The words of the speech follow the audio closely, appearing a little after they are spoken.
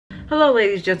Hello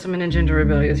ladies, gentlemen, and gender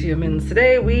rebellious humans.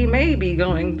 Today we may be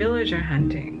going villager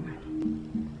hunting.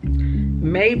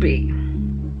 Maybe.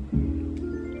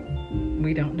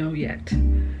 We don't know yet.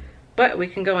 But we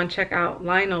can go and check out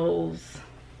Lionel's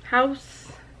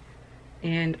house.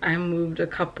 And I moved a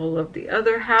couple of the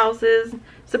other houses.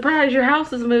 Surprise, your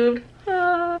house is moved.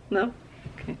 No?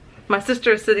 Okay. My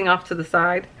sister is sitting off to the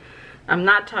side. I'm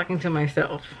not talking to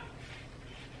myself.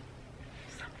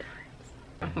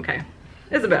 Sometimes. Okay.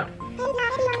 Isabel.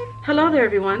 Hello there,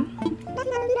 everyone.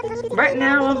 Right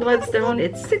now on Bloodstone,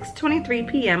 it's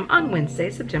 6:23 p.m. on Wednesday,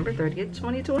 September 30th,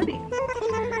 2020.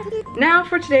 Now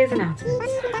for today's announcements.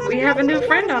 We have a new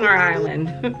friend on our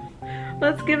island.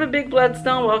 Let's give a big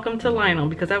Bloodstone welcome to Lionel,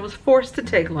 because I was forced to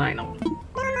take Lionel.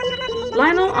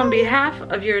 Lionel, on behalf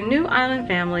of your new island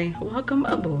family, welcome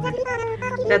aboard.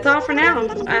 That's all for now.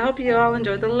 I hope you all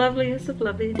enjoy the loveliest of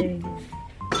lovely days.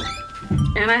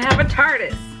 And I have a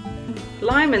TARDIS.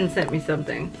 Lyman sent me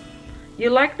something. You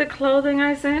like the clothing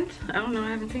I sent? I don't know, I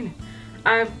haven't seen it.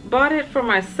 I bought it for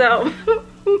myself,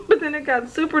 but then it got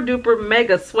super duper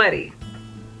mega sweaty.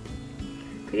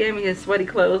 He gave me his sweaty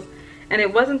clothes, and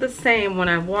it wasn't the same when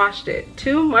I washed it.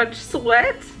 Too much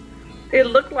sweat? It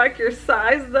looked like your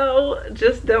size though.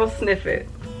 Just don't sniff it.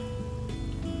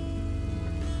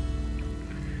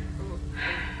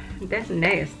 That's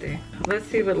nasty. Let's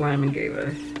see what Lyman gave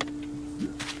us.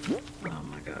 Oh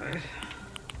my gosh.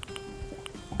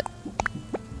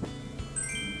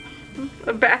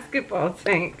 A basketball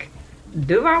tank.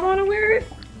 Do I want to wear it?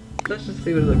 Let's just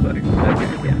see what it looks like.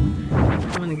 Okay, yeah.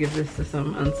 I'm gonna give this to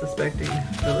some unsuspecting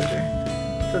villager.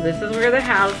 So this is where the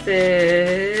house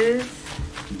is.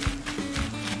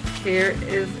 Here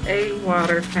is a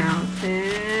water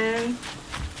fountain.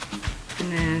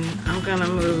 And then I'm gonna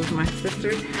move my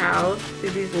sister's house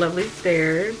to these lovely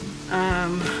stairs.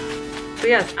 But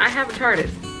yes, I have a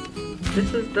TARDIS.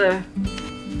 This is the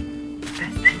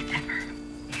best thing ever.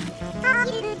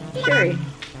 Sherry,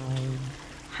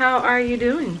 how are you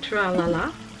doing,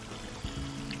 tra-la-la?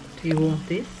 Do you want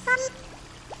this?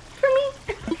 For me?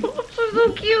 She's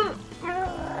so cute.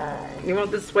 You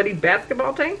want this sweaty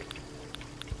basketball tank?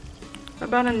 How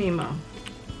about a Nemo?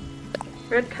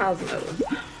 Red Cosmos.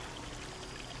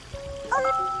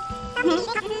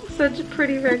 Such a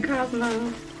pretty red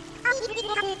Cosmos.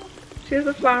 She has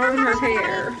a flower in her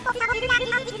hair.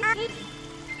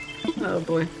 Oh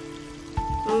boy.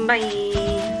 Bye.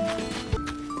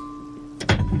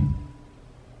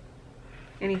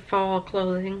 Any fall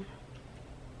clothing?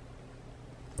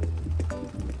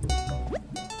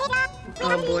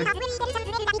 Oh boy.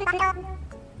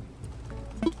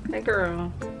 Hey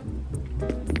girl.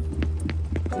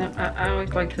 No, I always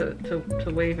like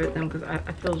to wave at them because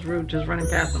I feel rude just running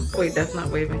past them. Wait, that's not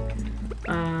waving.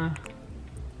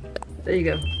 There you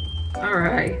go.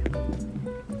 Alright.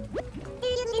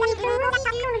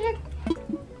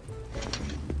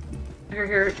 Her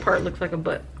hair part looks like a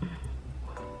butt.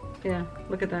 Yeah,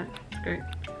 look at that. It's great.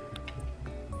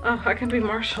 Oh, I can be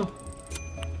Marshall.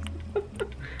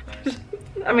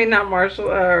 I mean, not Marshall,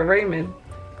 Raymond.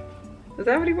 Is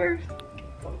that what he wears?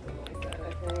 Something like that,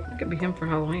 I think. I could be him for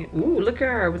Halloween. Ooh, look at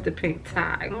her with the pink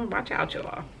tie. Oh, watch out,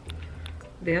 y'all.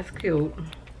 That's cute.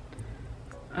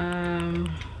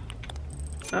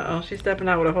 Uh-oh, she's stepping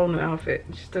out with a whole new outfit.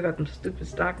 She still got them stupid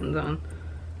stockings on.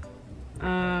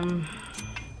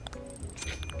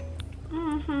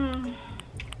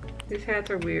 These hats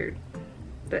are weird.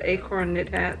 The acorn knit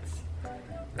hats.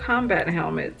 Combat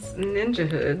helmets. Ninja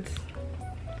hoods.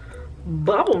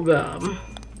 Bubble gum.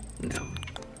 No.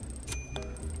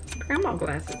 Grandma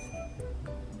glasses.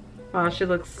 Wow, she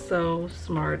looks so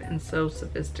smart and so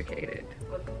sophisticated.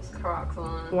 With those Crocs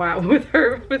on. Wow, with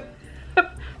her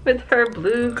with her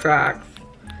blue Crocs.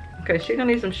 Okay, she's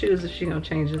gonna need some shoes if she's gonna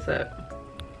change this up.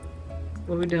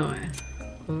 What are we doing?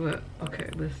 What? Okay,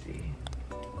 let's see.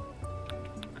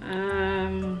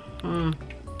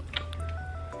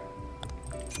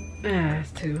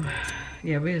 That's two.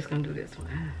 Yeah, we're just gonna do this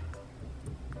one.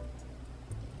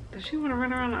 Does she want to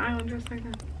run around the island just like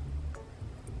that?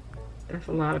 That's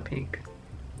a lot of pink.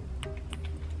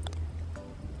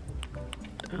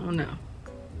 Oh no.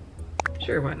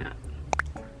 Sure, why not?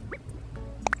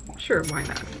 Sure, why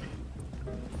not?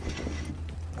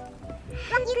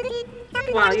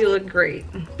 Wow, you look great.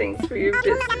 Thanks for your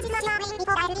business.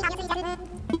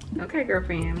 Okay,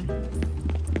 girlfriend.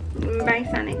 Bye,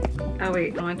 Sonny. Oh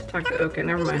wait, I wanted to talk to, okay,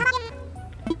 never mind.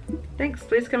 Thanks,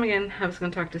 please come again. I was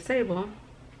gonna talk to Sable,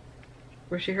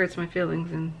 where she hurts my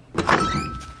feelings and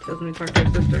tells me to talk to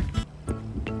her sister.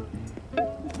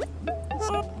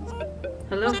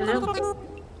 Hello, hello.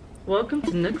 Welcome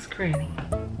to Nook's Cranny.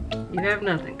 You have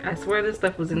nothing. I swear this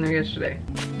stuff was in there yesterday.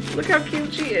 Look how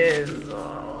cute she is.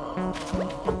 Oh.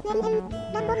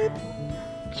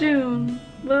 June.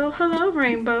 Well, hello,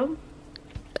 Rainbow.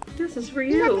 This is for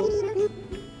you.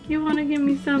 You want to give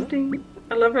me something?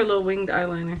 I love her little winged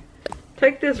eyeliner.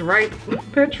 Take this right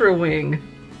Petra wing.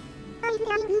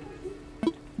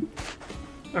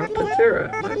 Or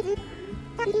Patera.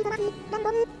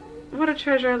 What a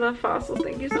treasure. I love fossils.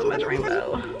 Thank you so much,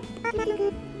 Rainbow.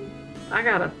 I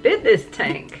gotta fit this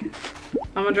tank.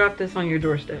 I'm gonna drop this on your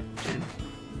doorstep.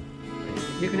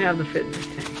 You can have the fitness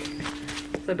tank.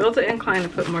 So I built an incline to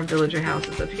put more villager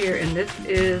houses up here, and this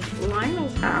is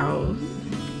Lionel's house.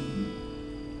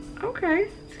 Okay,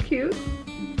 it's cute.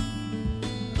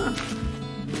 Huh.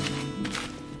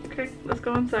 Okay, let's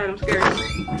go inside. I'm scared.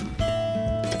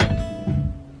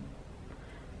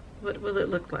 What will it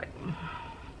look like?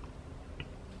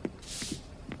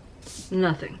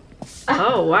 Nothing.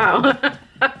 Oh, wow.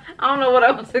 I don't know what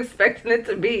I was expecting it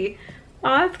to be.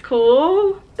 Oh, that's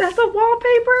cool. That's a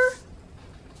wallpaper?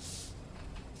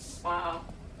 Wow.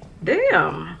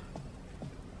 Damn.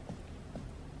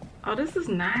 Oh, this is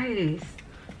nice.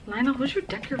 Lionel, who's your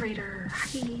decorator?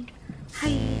 Hi.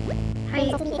 Hi.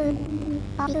 Hi.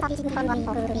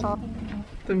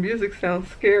 The music sounds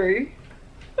scary.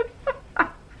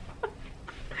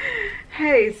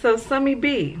 Hey, so Summy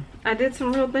B, I did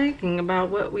some real thinking about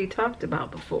what we talked about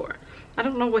before. I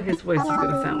don't know what his voice is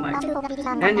going to sound like.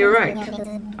 And you're right.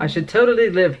 I should totally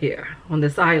live here on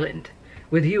this island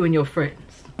with you and your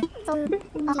friends. So,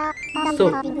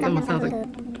 that sounds like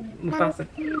Mufasa.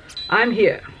 I'm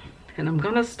here, and I'm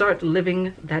going to start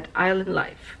living that island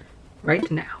life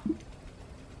right now.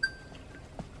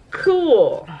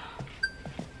 Cool.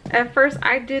 At first,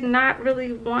 I did not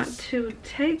really want to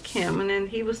take him, and then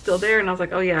he was still there, and I was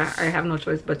like, oh yeah, I have no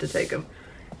choice but to take him.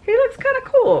 He looks kind of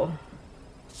cool.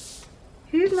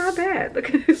 He's not bad.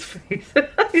 Look at his face.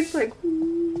 He's like,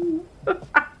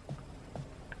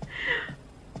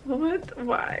 what?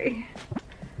 Why?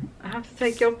 I have to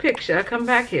take your picture. Come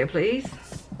back here, please.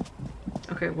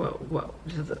 Okay, whoa.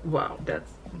 Wow,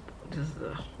 that's just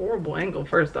a horrible angle,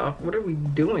 first off. What are we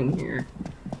doing here?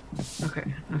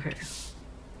 Okay.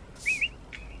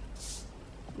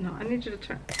 No, I need you to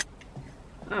turn.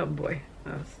 Oh boy,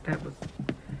 that was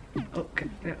okay.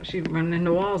 Yeah, she's running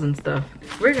into walls and stuff.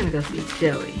 We're gonna go see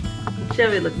Joey.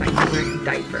 Joey looks like he's wearing a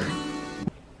diaper.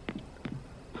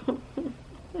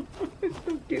 It's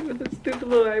so cute with his stupid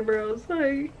little eyebrows.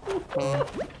 Hi.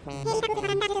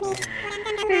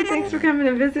 Hey, thanks for coming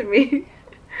to visit me.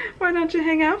 Why don't you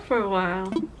hang out for a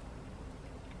while?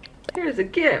 Here's a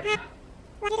gift.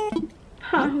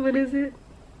 Huh? What is it?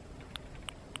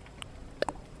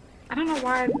 I don't know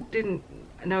why I didn't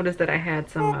notice that I had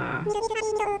some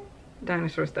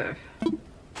dinosaur stuff.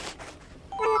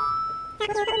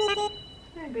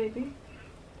 Hi, baby.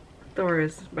 Thor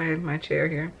is by my chair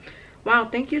here. Wow,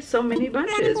 thank you so many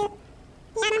bunches.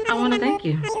 I want to thank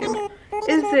you.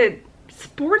 Is it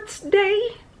sports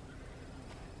day?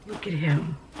 Look at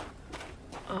him.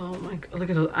 Oh my God, look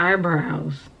at those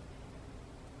eyebrows.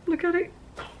 Look at it.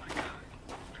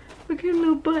 Look at his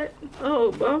little butt.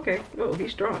 Oh, okay. Whoa,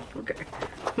 he's strong. Okay.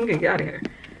 I'm gonna get out of here.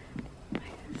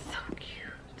 He's so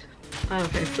cute.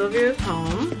 Okay, Sylvia's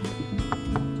home.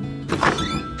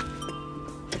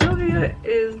 Sylvia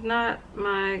is not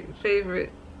my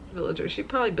favorite villager. She's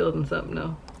probably building something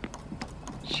though.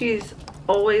 She's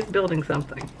always building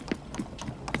something.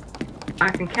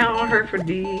 I can count on her for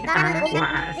DIYs.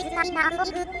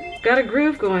 Got a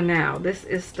groove going now. This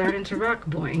is starting to rock,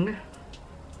 boing.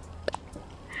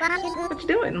 What you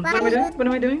doing? What am I doing? What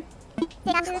am I doing?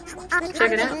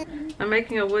 Check it out. I'm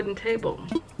making a wooden table.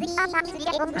 I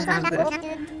have this.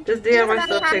 This DIY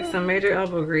stuff takes some major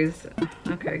elbow grease.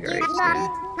 Okay, great. Yeah.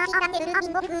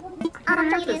 I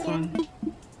have this one.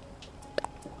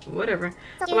 Whatever.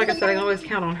 So like I said, I can always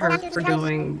count on her for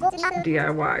doing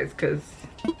DIYs because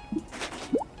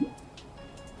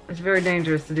it's very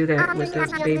dangerous to do that with a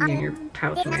baby in your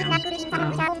pouch around.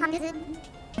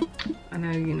 I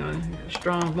know, you know, you're a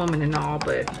strong woman and all,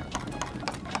 but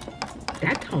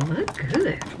that don't look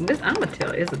good. This, I'm gonna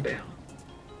tell Isabel.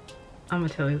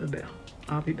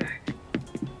 I'll be back.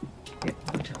 Yep,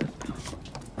 I'm gonna tell Isabel.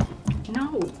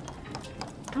 No,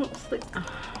 don't sleep. Oh.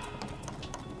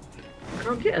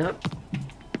 Girl, get up.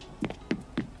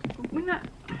 We're not.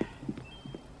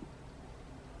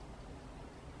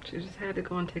 She just had to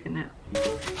go and take a nap.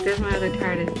 There's my other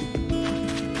TARDIS.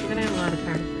 We're gonna have a lot of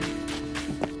TARDISes.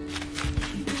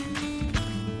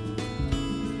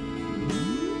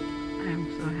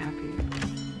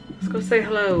 Let's go say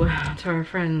hello to our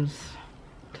friends,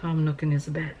 Tom Nook and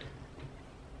Isabel.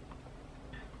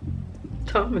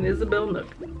 Tom and Isabel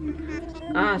Nook.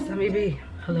 Ah, Sammy B.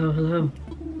 Hello, hello.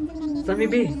 Sunny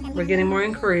B, we're getting more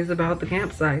inquiries about the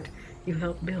campsite you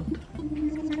helped build.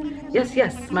 Yes,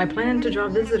 yes, my plan to draw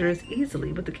visitors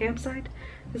easily with the campsite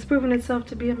has proven itself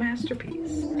to be a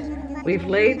masterpiece. We've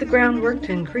laid the groundwork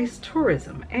to increase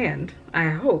tourism and, I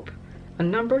hope, a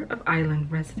number of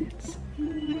island residents.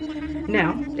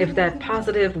 Now, if that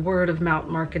positive word of mouth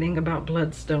marketing about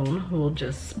Bloodstone will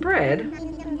just spread,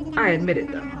 I admit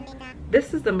it though.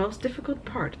 This is the most difficult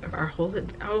part of our whole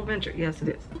adventure. Yes, it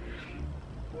is.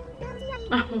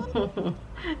 Oh,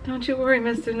 don't you worry,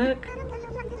 Mr. Nook.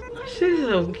 She's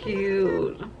so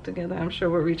cute. Together, I'm sure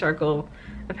we'll reach our goal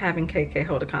of having KK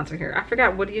hold a concert here. I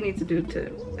forgot, what do you need to do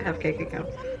to have KK come?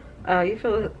 You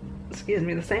feel, excuse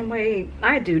me, the same way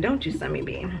I do, don't you, Summy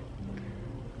Bean?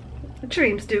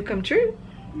 Dreams do come true.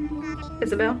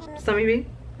 Isabel, Summy Bean,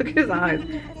 look at his eyes.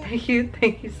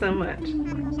 Thank you so much.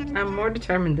 I'm more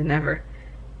determined than ever.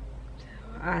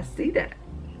 I see that.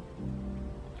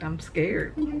 I'm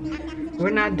scared. We're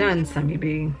not done, Summy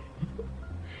Bean.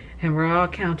 And we're all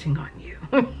counting on you.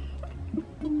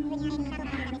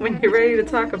 When you're ready to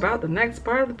talk about the next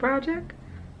part of the project,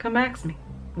 come ask me.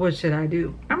 What should I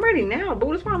do? I'm ready now, but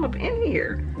that's why I'm up in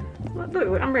here. Look,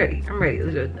 I'm ready. Tell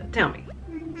me.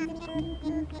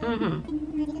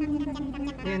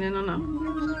 Yeah, no.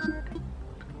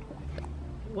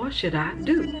 What should I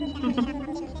do?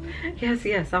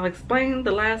 Yes, I'll explain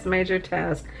the last major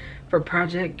task for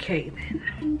Project K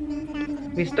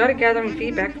then. We've started gathering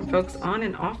feedback from folks on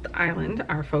and off the island.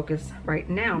 Our focus right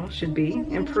now should be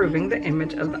improving the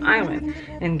image of the island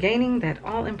and gaining that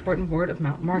all-important word of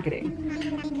mouth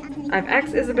marketing. I've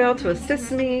asked Isabel to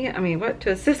assist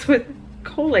with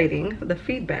collating the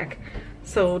feedback.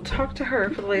 So talk to her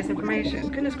for the latest information.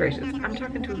 Goodness gracious, I'm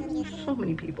talking to so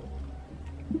many people.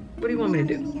 What do you want me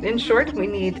to do? In short, we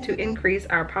need to increase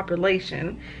our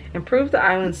population, improve the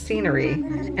island's scenery,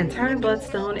 and turn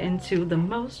Bloodstone into the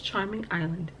most charming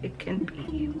island it can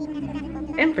be.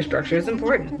 Infrastructure is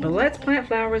important, but let's plant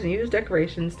flowers and use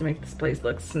decorations to make this place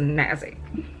look snazzy.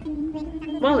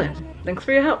 Well then, thanks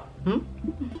for your help.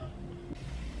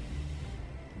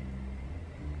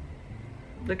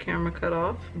 The camera cut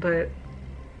off, but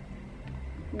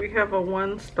we have a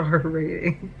 1-star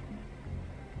rating.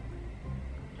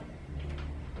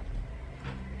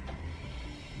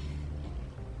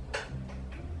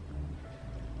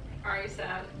 Are you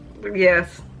sad?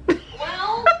 Yes.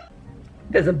 Well,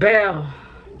 Isabel,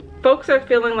 folks are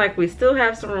feeling like we still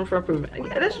have some room for improvement.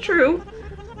 Yeah, that's true.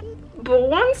 But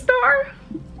 1 star?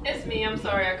 it's me. I'm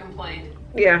sorry I complained.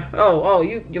 Yeah.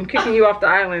 I'm kicking you off the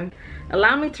island.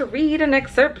 Allow me to read an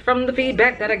excerpt from the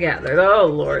feedback that I gathered. Oh,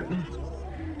 Lord.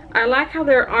 I like how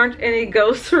there aren't any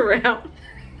ghosts around.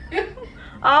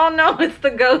 Oh, no, it's the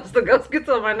ghost. The ghost gets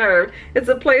on my nerve. It's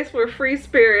a place where free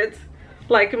spirits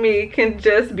like me can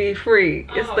just be free.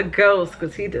 It's the ghost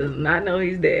because he does not know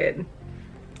he's dead.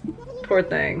 Poor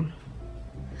thing.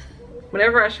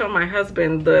 Whenever I show my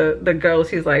husband the ghost,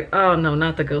 he's like, oh, no,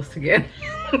 not the ghost again.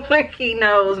 Like he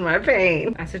knows my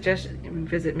pain. I suggest you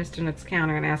visit Mr. Nook's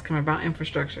counter and ask him about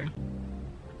infrastructure.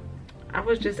 I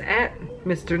was just at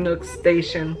Mr. Nook's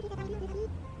station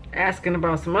asking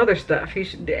about some other stuff.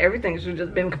 Everything should have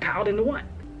just been compiled into one.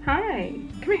 Hi,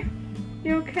 come here.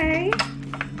 You okay?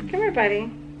 Come here, buddy.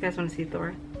 You guys want to see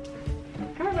Thor?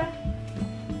 Come here, bud.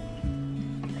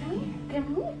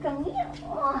 Come here.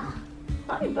 Oh,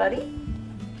 hi, buddy.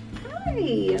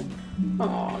 Hi.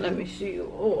 Oh, let me see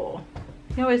you. Oh.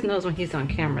 He always knows when he's on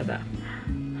camera, though.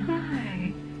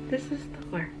 Hi, this is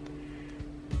Thor.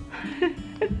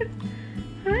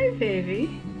 Hi,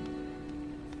 baby.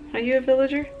 Are you a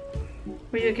villager?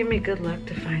 Will you give me good luck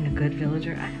to find a good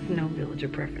villager? I have no villager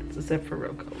preference except for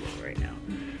Roko right now.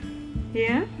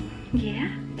 Yeah?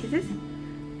 Yeah? Kisses?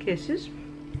 Kisses?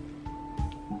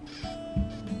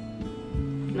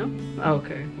 No?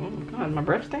 Okay. Oh my god, my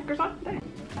breath stank or something?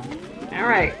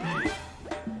 Alright.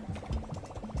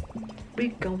 We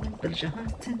going villager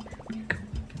hunting. We going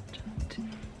villager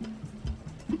hunting.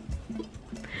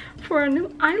 For our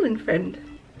new island friend.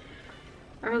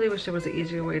 I really wish there was an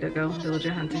easier way to go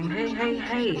villager hunting.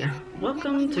 Hey.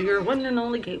 Welcome to your one and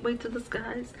only gateway to the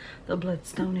skies, the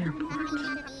Bloodstone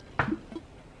Airport.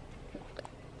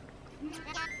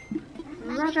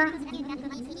 Roger.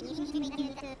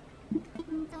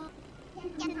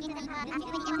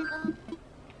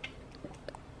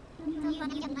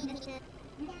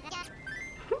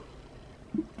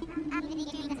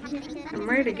 I'm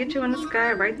ready to get you in the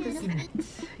sky right this minute.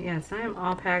 Yes, I am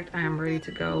all packed. I am ready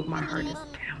to go. My heart is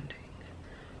pounding.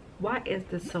 Why is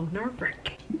this so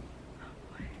nerve-wracking?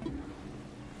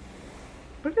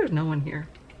 But there's no one here.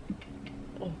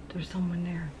 Oh, there's someone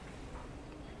there.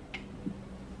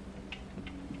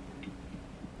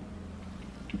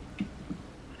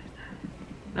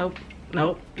 Nope.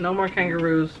 Nope. No more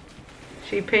kangaroos.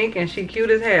 She pink and she cute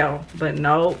as hell. But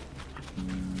nope.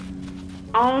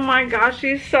 Oh my gosh,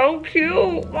 she's so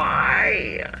cute.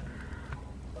 Why?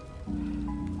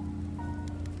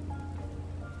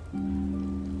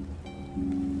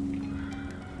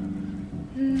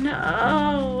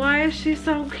 No, why is she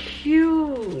so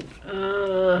cute?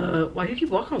 Why do you keep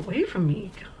walking away from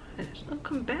me? Gosh, don't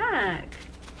come back.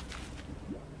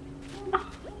 Oh,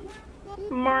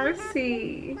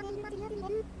 Marcy.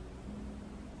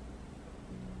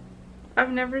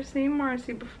 I've never seen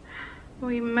Marcy before.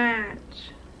 We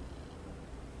match.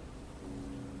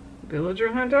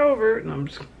 Villager hunt over. No, I'm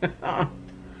just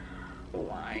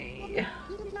why?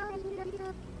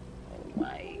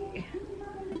 Why?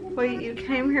 Wait, you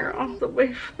came here all the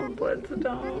way from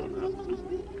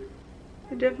Bloodstone.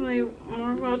 You're definitely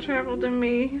more well-traveled than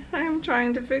me. I am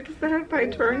trying to fix that by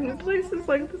touring the places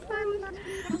like this island.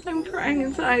 I'm crying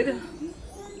inside.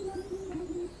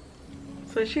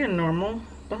 So is she a normal?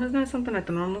 Well, isn't that something at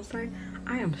the normal side?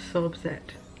 I am so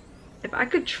upset. If I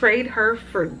could trade her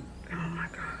for... Oh my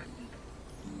god.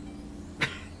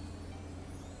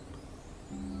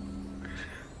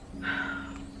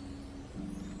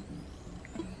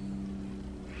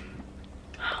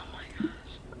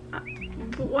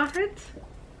 What?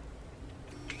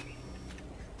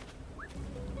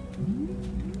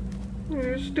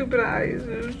 Your stupid eyes,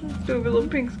 your stupid little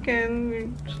pink skin, your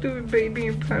stupid baby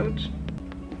in your pouch.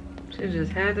 She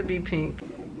just had to be pink.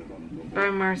 Bye,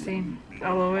 Marcy.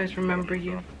 I'll always remember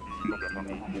you.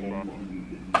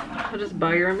 I'll just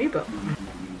buy your amiibo. Oh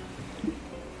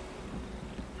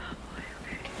boy,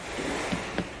 okay.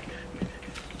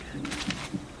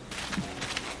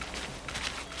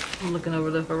 I'm looking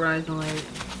over the horizon like...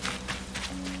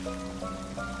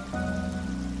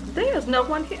 There's no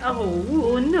one here.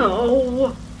 Oh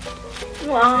no!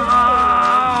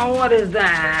 Wow! What is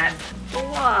that?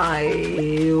 Why?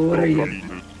 What are you?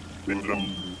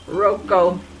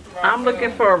 Rocco. I'm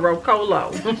looking for a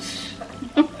Roccolo.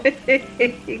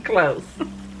 He close.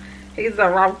 He's a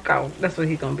Rocco. That's what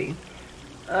he's gonna be.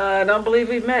 I don't believe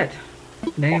we've met.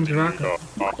 Name's Rocco.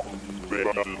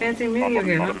 Fancy meeting you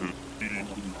here, huh?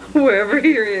 Whoever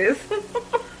here is.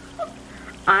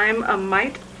 I'm a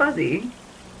mite fuzzy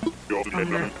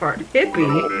on that part. Hippie?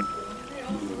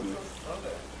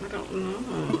 I don't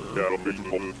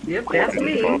know. Yep, that's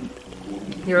me.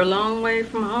 You're a long way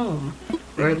from home.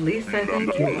 Or at least I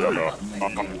think you are.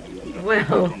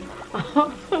 Well,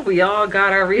 we all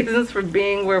got our reasons for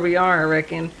being where we are, I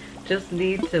reckon. Just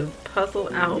need to puzzle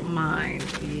out mine.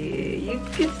 Yeah, you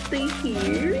can stay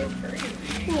here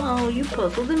while you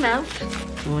puzzle them out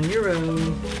on your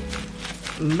own.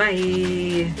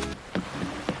 Bye.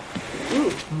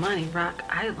 Ooh, Money Rock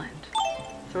Island.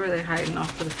 So where are they hiding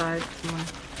off to the side somewhere?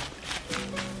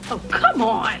 Oh, come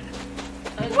on!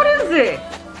 What is it?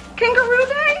 Kangaroo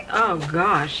Day? Oh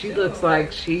gosh, she looks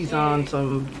like she's on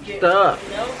some stuff.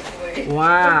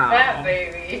 Wow. Fat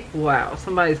baby. Wow,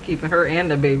 somebody's keeping her and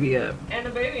the baby up. And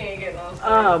the baby ain't getting on.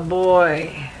 Oh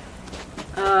boy.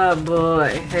 Oh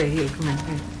boy. Hey, here, come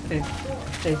here.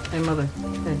 Hey, mother.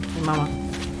 Hey, mama.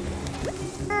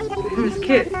 Miss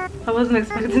Kit. I wasn't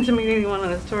expecting to meet anyone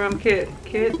on this tour. I'm Kit.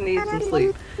 Kit needs some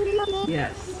sleep.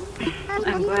 Yes.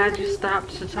 I'm glad you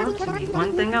stopped to talk to me.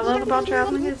 One thing I love about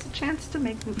traveling is a chance to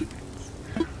make new friends.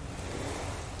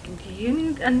 Do you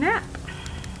need a nap?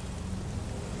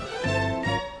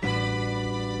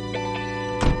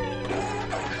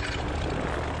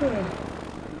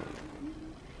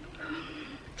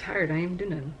 Tired, I ain't even do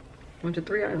nothing. Went to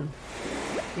 3 islands.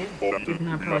 Yeah, even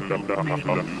I probably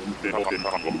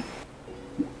amazing.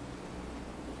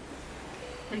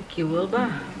 Thank you,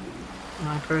 Wilbur.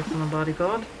 My personal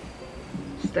bodyguard.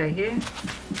 Stay here.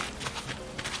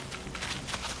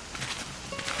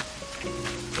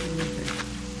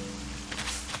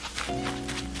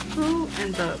 Who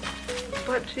ends up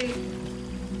butt cheek?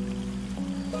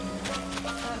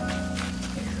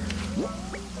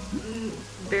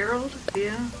 Barreled?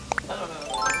 Yeah. I don't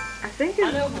know. I think it's,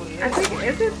 I know who he is. I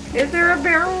think, is there a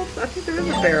barrel? I think there is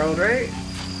a barrel, right?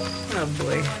 Oh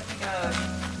boy.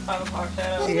 5 o'clock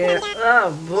shadow. Yeah.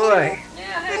 Oh boy.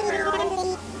 Yeah, hey,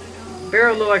 Meryl.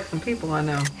 Barrel look like some people I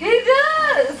know. He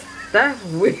does! That's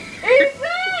weird. He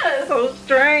does! So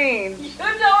strange. You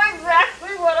know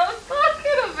exactly what I'm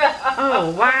talking about. Oh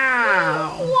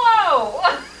wow.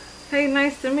 Whoa! Hey,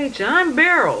 nice to meet you. I'm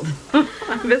Barreled.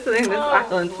 I'm visiting this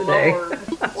island today. Lord.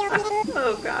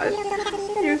 Oh gosh.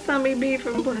 You're Sammy B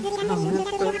from Bloodstone. That's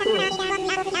so cool.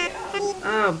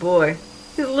 Oh boy.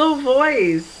 His little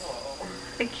voice.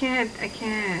 I can't.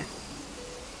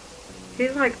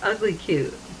 He's like ugly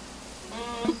cute.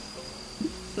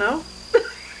 No?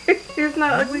 He's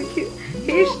not ugly cute.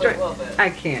 He's straight.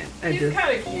 I can't. He's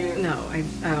kind of cute. No, I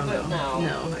don't know.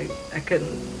 No, I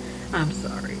couldn't. I'm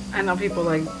sorry. I know people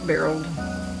like barreled,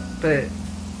 but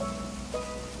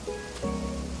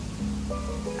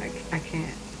I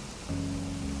can't.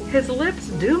 His lips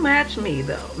do match me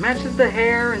though. Matches the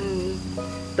hair and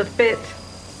the fit.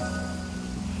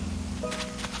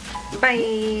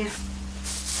 Bye.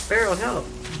 Beryl, help.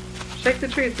 Shake the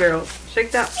trees, Beryl. Shake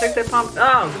that palm.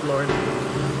 Oh, Lord.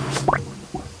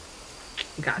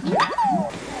 Gotcha.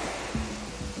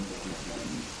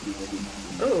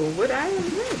 Oh, what island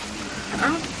is this? I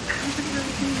don't think I've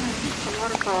ever seen a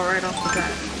waterfall right off the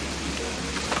bat.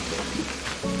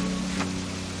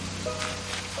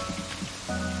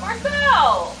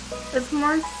 Marcel! It's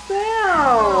Marcel!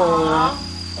 Aww.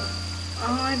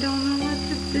 Oh, I don't know what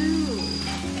to do.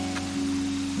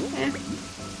 Eh.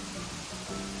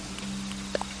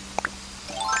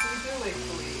 He's really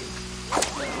sweet.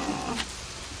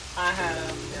 I had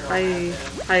him.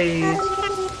 Hi.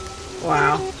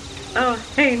 Wow. Oh,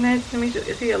 hey, nice to meet you.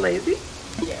 Is he a lazy?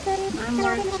 Yes. I'm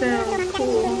Marcel.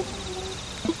 Cool.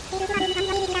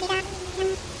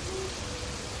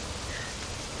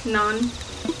 None.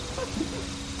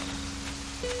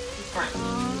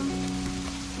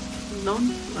 None?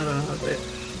 I don't know how to say it.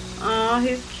 Oh,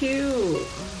 he's cute.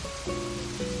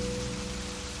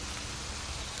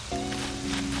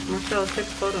 Marcel, take a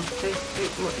photo. Hey,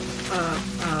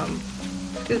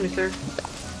 excuse me, sir.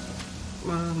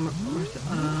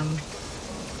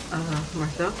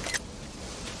 Marcel?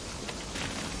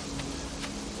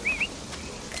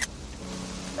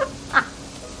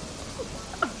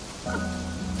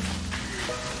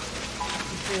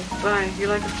 Okay, bye. You're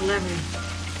like a celebrity.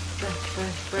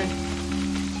 Bye.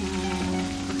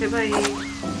 Okay, bye.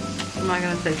 Am I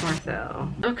gonna take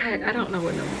Marcel? Okay, I don't know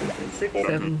what number this is. 6,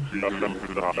 7,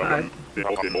 5.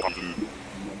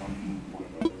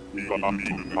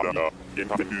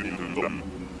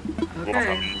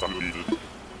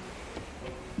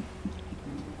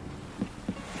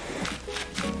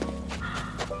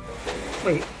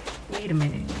 Okay. Wait a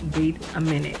minute. Wait a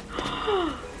minute.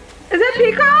 Is that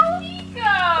Pico?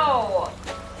 Pico!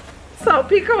 So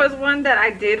Pico is one that I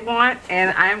did want,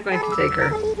 and I'm going to take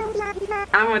her.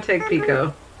 I'm gonna take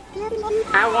Pico.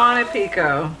 I wanted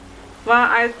Pico.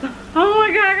 Well, oh my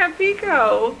god, I got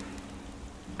Pico.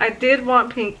 I did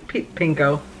want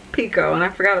Pico, and I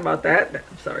forgot about that.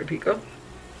 I'm sorry, Pico.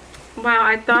 Wow,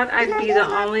 I thought I'd be the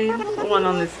only one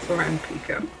on this tour in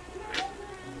Pico.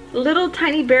 Little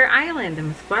tiny Bear Island, and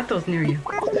Musquato's near you.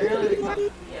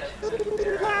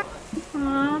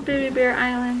 Aw, baby Bear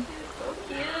Island. So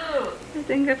cute. I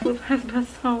think I flew past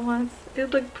Basso once.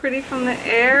 It looked pretty from the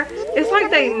air. It's like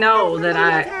they know that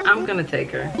I'm gonna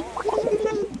take her.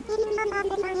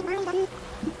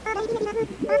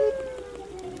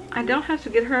 I don't have to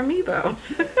get her amiibo.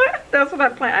 That's what I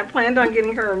planned. I planned on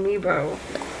getting her amiibo.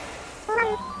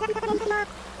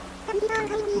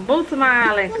 Both of my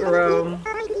island girl.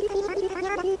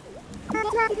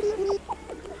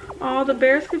 Oh, the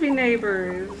bears could be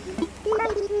neighbors.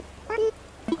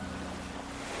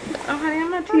 Oh, honey, I'm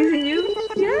not teasing you.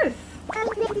 Yes.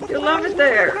 You love it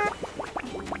there.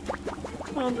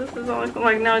 Oh, this is all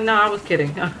like, no, I was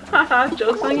kidding.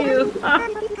 Joke's on you.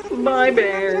 Bye,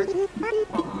 bear.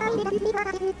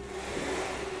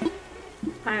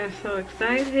 I am so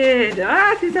excited.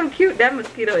 Ah, she's so cute. That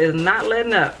mosquito is not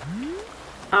letting up.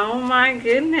 Oh my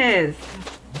goodness.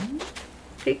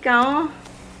 Pico.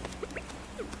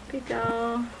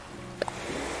 Pico.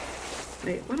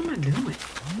 Wait, what am I doing?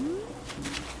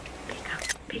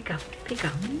 Pico. Pico.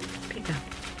 Pico.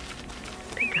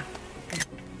 Pico.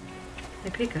 Hey,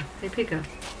 Pico. Hey, Pico.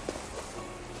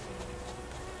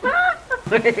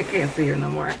 I can't see her no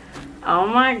more. Oh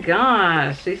my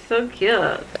gosh, she's so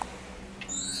cute.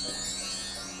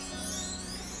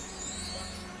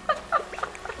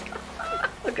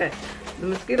 Okay, the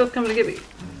mosquito's coming to get me.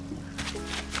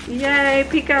 Yay,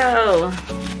 Pico!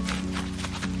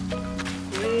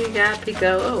 We got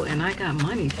Pico. Oh, and I got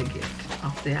money to get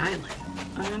off the island.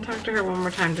 I'm gonna talk to her one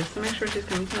more time just to make sure she's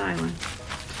coming to the island.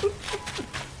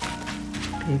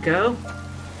 Pico.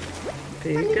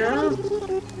 Pico.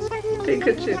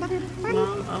 Pikachu.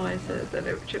 Mom always says that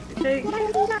every trip you take.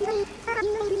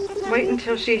 Wait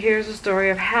until she hears the story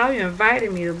of how you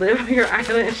invited me to live on your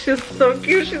island. She was so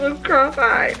cute. She looks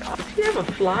cross-eyed. Does he have a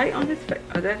fly on his face?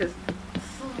 Oh, that is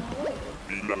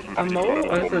a mole?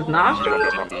 Or is his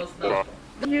nostril?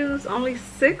 Use only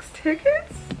 6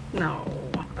 tickets? No.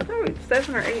 I thought it was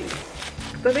 7 or 8.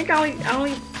 I think I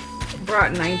only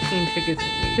brought 19 tickets.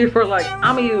 People were like,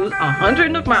 I'm gonna use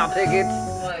 100 Nook Mile tickets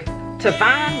to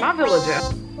find my villager.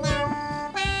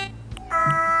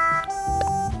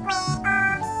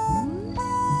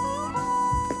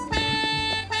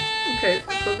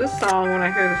 This song, when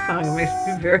I hear this song, it makes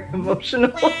me very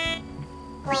emotional.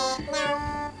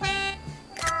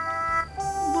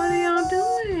 What are y'all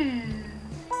doing?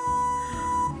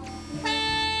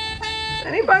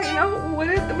 Anybody know what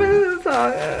is this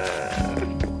song?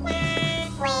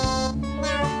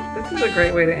 This is a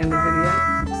great way to end the video.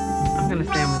 I'm gonna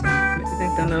stand with them. You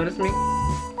think they'll notice me?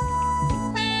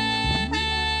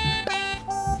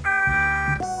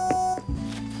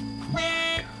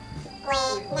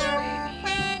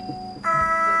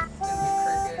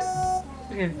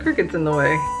 Yeah, cricket's in the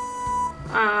way.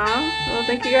 Well,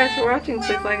 thank you guys for watching.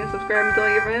 Please like and subscribe and tell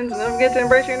your friends. And don't forget to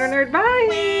embrace your inner nerd.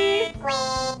 Bye!